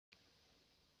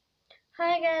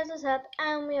Hi guys, what's up?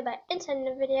 And we are back into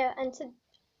another video and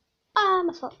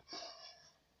my fault.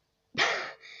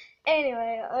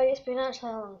 Anyway, it's been actually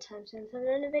a long time since I've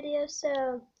done a video,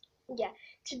 so yeah.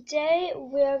 Today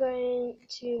we are going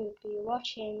to be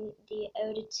watching the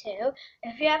Oder 2.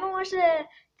 If you haven't watched the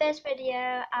first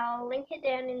video, I'll link it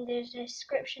down in the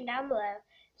description down below.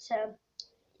 So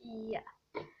yeah.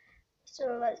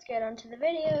 So let's get on to the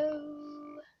video.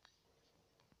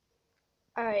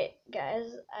 Alright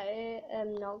guys, I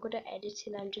am not good at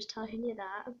editing, I'm just telling you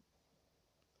that.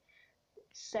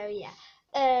 So yeah,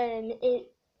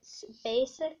 it's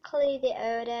basically the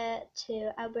Oder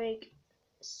to Outbreak.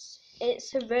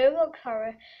 It's a robot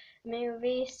horror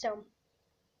movie, so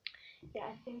yeah,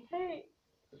 I think my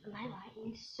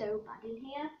lighting is so bad in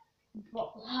here,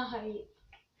 but like,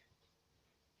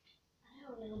 I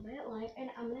don't know, and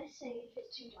I'm gonna say if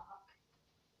it's too dark.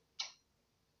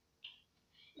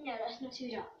 No, that's not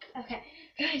too dark. Okay,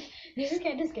 guys, this is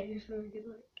kind of scary for me because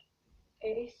like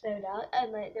it is so dark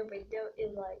and like the window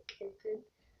is like open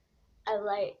and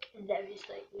like there is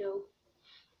like no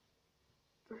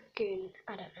freaking,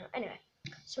 I don't know. Anyway,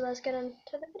 so let's get on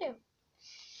to the video.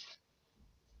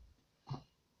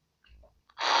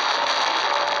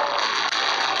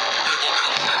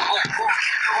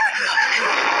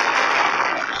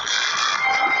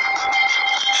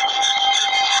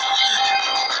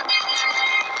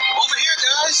 Over here,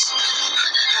 guys!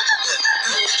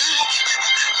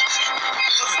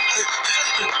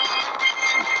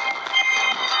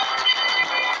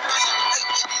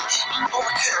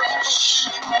 Over here.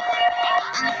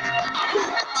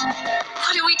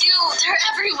 What do we do? They're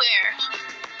everywhere.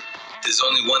 There's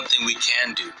only one thing we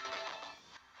can do.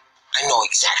 I know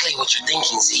exactly what you're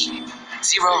thinking, Z.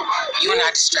 Zero, you and I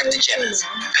distract the Jennas.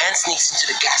 Pan sneaks into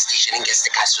the gas station and gets the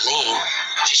gasoline.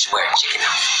 She should wear a chicken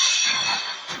outfit.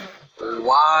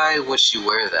 Why would she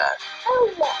wear that?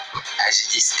 As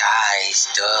a disguise,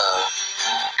 duh.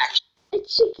 A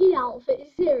chicken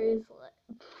outfit, seriously.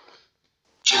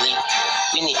 Julie,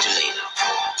 we need to leave.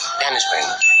 Dan is wearing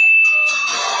it.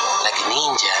 Like a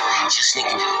ninja, she'll sneak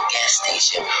into the gas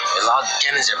station while all the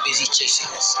Jennas are busy chasing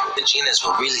us. The Jennas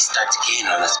will really start to gain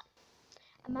on us.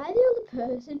 Am I the only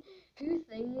person who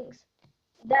thinks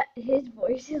that his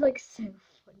voice is like so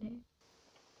funny?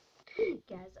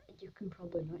 Guys, you can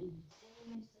probably not even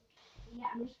see him. Yeah,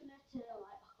 I'm just gonna have to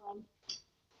like hum.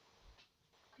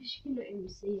 Because you cannot even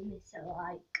see me, so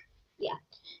like, yeah.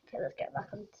 Okay, let's get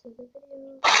back onto the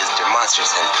video. Because they're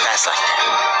monsters and fast like that.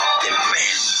 Then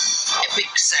bam, a big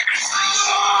sacrifice.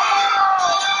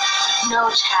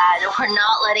 No, Chad, we're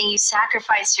not letting you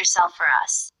sacrifice yourself for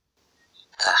us.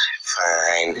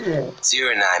 Fine.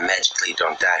 Zero and I magically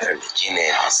don't die from the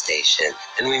Jenna station.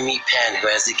 Then we meet Pan, who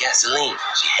has the gasoline.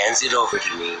 She hands it over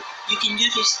to me. You can do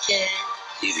this, Chad.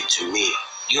 Leave it to me.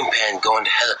 You and Pan go in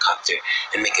the helicopter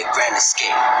and make a grand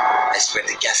escape. I spread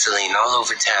the gasoline all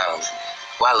over town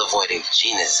while avoiding the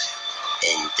Jennas.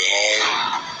 And then...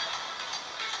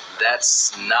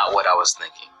 That's not what I was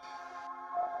thinking.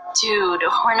 Dude,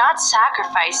 we're not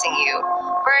sacrificing you.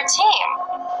 We're a team.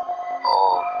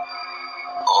 Oh,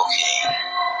 okay.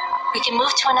 We can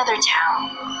move to another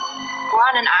town. We're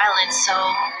on an island, so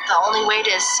the only way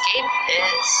to escape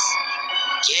is...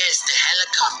 Yes, the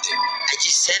helicopter. I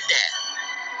just said that.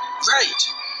 Right.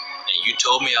 And you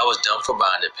told me I was done for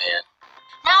bonded, Pan.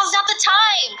 Now's not the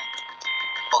time!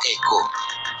 Okay, cool.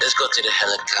 Let's go to the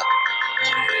helicopter.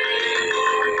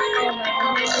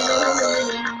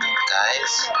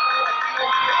 Guys?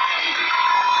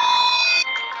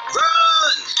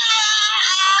 Run!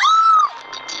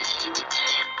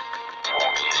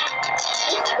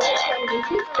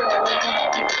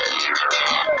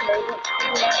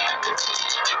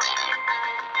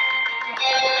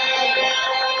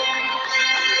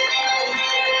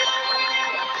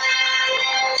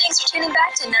 Thanks for tuning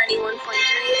back to 91.3. I'm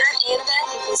Annabeth,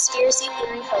 your conspiracy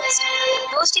theory host.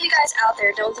 Most of you guys out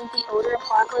there don't think the Oder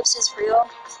apocalypse is real.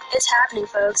 It's happening,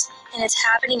 folks, and it's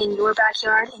happening in your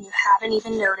backyard, and you haven't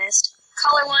even noticed.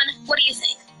 Caller 1, what do you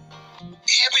think?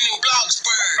 It happened in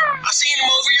Bloxburg. I seen him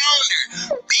over yonder.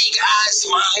 Big eyes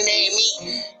smiling at me.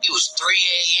 It was 3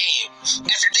 a.m.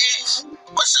 After that,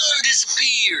 my son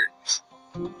disappeared.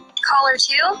 Caller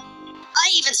 2? I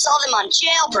even saw them on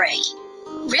Jailbreak.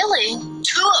 Really?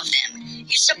 2 of them.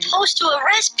 You're supposed to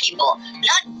arrest people,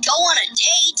 not go on a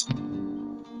date.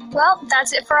 Well,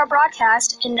 that's it for our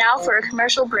broadcast, and now for a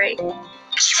commercial break. You want to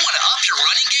up your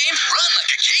running game? Run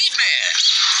like a caveman!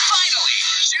 Finally!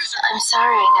 Shoes are... I'm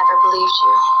sorry I never believed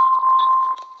you.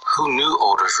 Who knew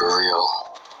Oders were real?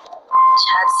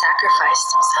 Chad sacrificed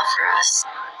himself for us.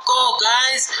 Go,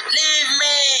 guys! Leave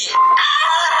me!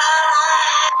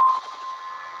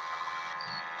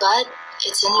 But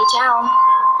it's a new town.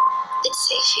 It's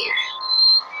safe here.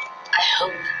 I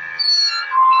hope.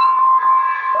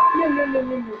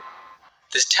 No.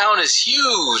 This town is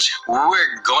huge.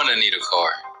 We're gonna need a car.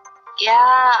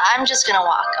 Yeah, I'm just gonna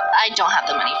walk. I don't have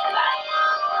the money for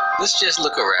that. Let's just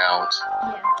look around.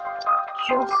 Yeah.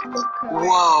 Just look around.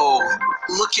 Whoa,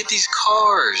 look at these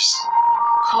cars.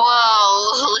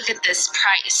 Whoa, look at this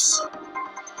price.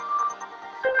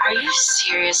 Are you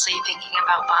seriously thinking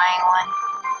about buying one?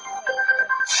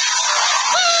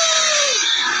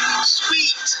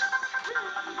 Sweet.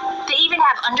 They even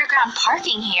have underground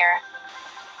parking here.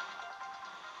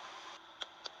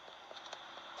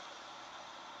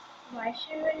 Why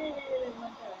should we look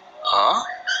around? Huh?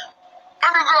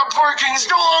 Underground parking's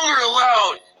no longer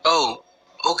allowed. Oh,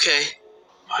 okay.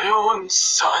 My own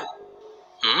son.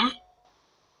 Hmm?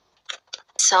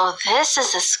 So this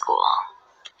is the school.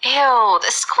 Ew,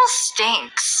 this school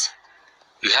stinks.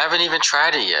 You haven't even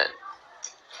tried it yet.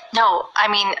 No, I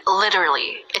mean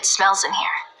literally. It smells in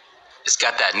here. It's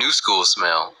got that new school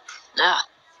smell. Ugh.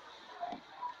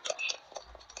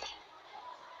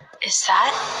 Is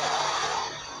that?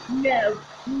 No.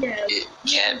 It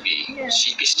can't be.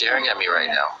 She'd be staring at me right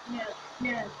now.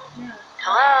 No.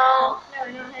 Hello?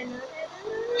 No.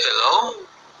 Hello?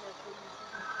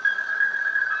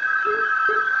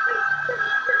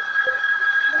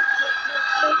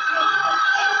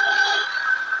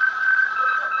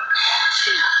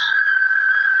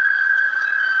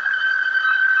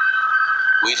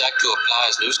 We'd like to apply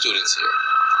as new students here.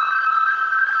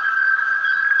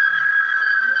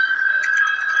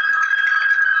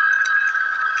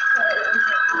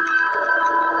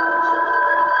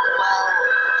 Well,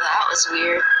 that was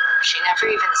weird. She never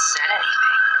even said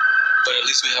anything. But at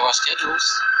least we have our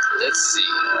schedules. Let's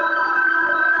see.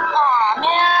 Aw,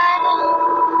 man.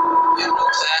 We have no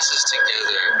classes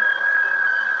together.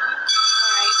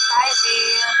 Alright, bye, Z.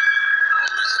 All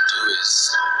we can do is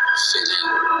fit in.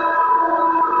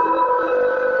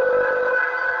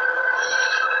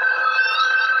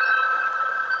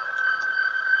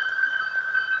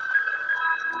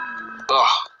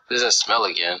 Ugh, there's that smell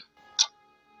again.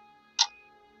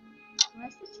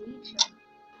 Where's the teacher?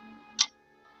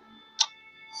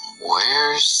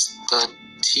 Where's the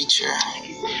teacher?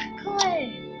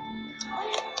 Exactly.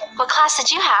 What class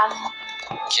did you have?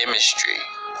 Chemistry.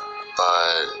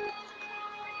 But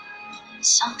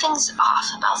Something's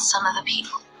off about some of the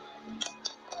people.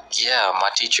 yeah, my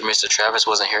teacher, Mr. Travis,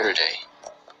 wasn't here today.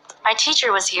 My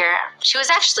teacher was here. She was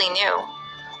actually new.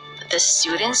 But the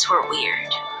students were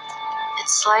weird.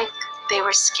 It's like they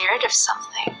were scared of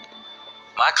something.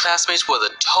 My classmates were the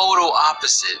total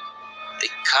opposite. They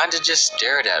kinda just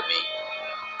stared at me.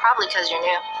 Probably because you're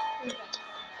new.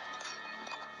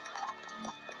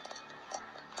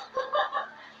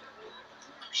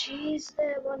 She's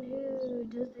the one who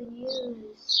does the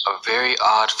news. A very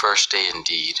odd first day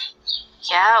indeed.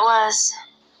 Yeah, it was.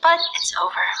 But it's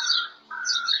over.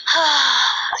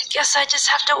 I guess I just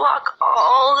have to walk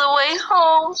all the way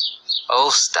home. Oh,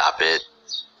 stop it.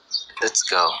 Let's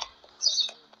go.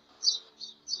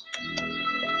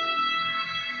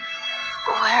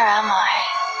 Where am I?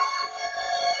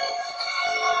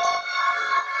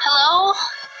 Hello?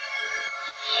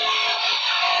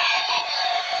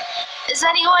 Is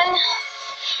anyone?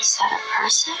 Is that a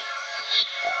person?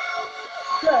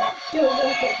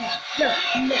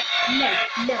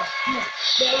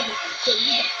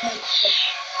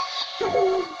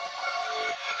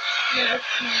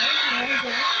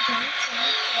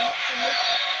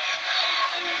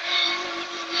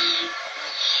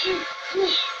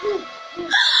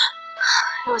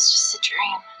 It was just a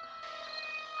dream.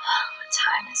 What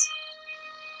time is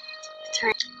it?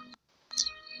 3.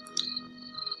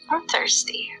 I'm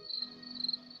thirsty.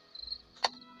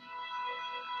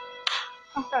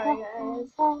 Sorry, guys.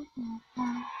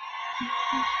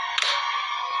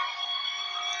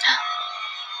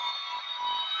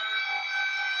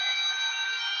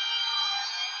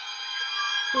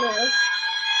 No.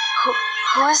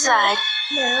 Who is that?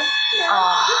 No.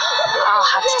 Oh, I'll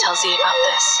have to tell Z about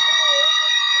this.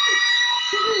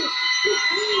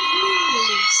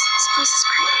 Jeez, this place is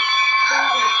creepy.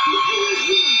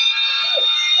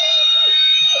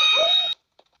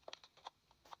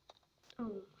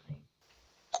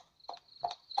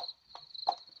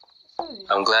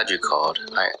 I'm glad you called.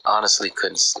 I honestly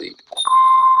couldn't sleep.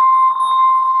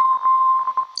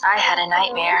 I had a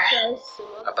nightmare.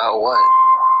 About what?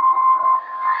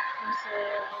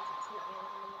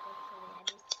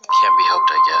 Can't be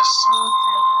helped, I guess.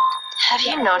 Have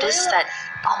you noticed that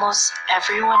almost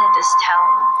everyone in this town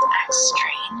acts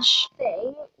strange?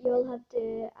 Thing, you'll have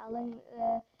to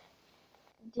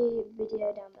the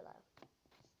video down below.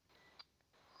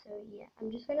 So yeah,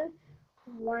 I'm just gonna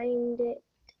wind it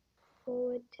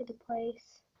forward to the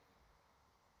place.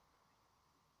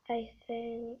 I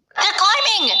think. They're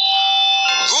climbing!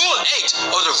 Rule 8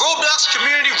 of the Roblox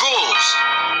community rules.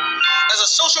 As a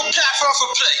social platform for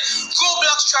play,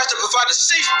 Roblox tries to provide a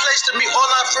safe place to meet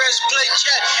online friends, play,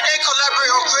 chat, and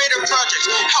collaborate on creative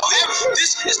projects. However,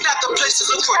 this is not the place to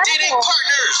look for dating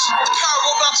partners. The power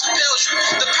of Roblox compels you.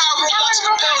 The power of Roblox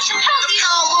compels you. The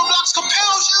power of Roblox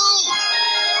compels you.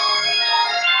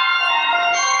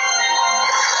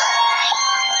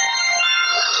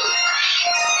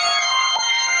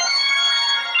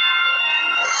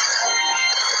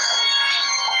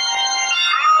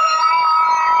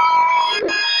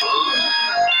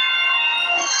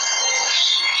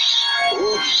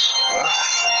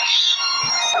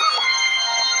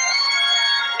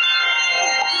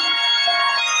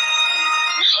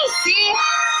 See?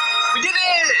 We did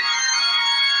it!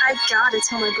 I gotta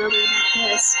tell my brother about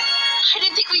this. I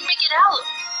didn't think we'd make it out.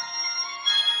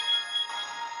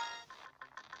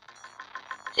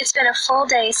 It's been a full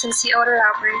day since the Oder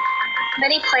outbreak.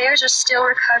 Many players are still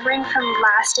recovering from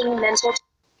lasting mental.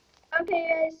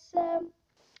 Okay, guys. Oh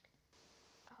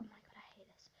my god, I hate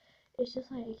this. It's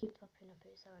just like it keeps popping up.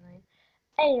 It's so annoying.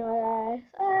 Anyway, guys,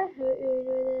 I hope you enjoyed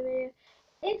the video.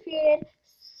 If you did,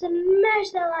 smash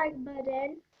the like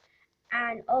button.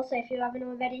 And also, if you haven't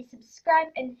already, subscribe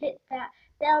and hit that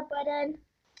bell button.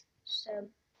 So,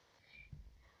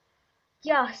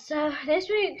 yeah, so this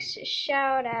week's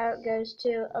shout out goes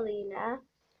to Alina.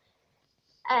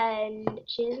 And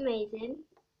she's amazing.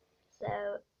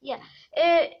 So, yeah.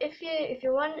 If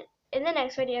you want, in the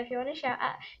next video, if you want to shout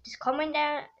out, just comment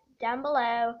down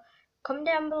below. Comment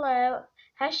down below.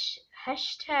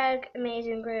 Hashtag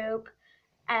amazing group.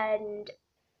 And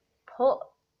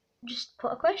just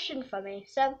put a question for me.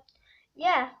 So,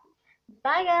 yeah.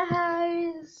 Bye,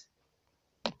 guys.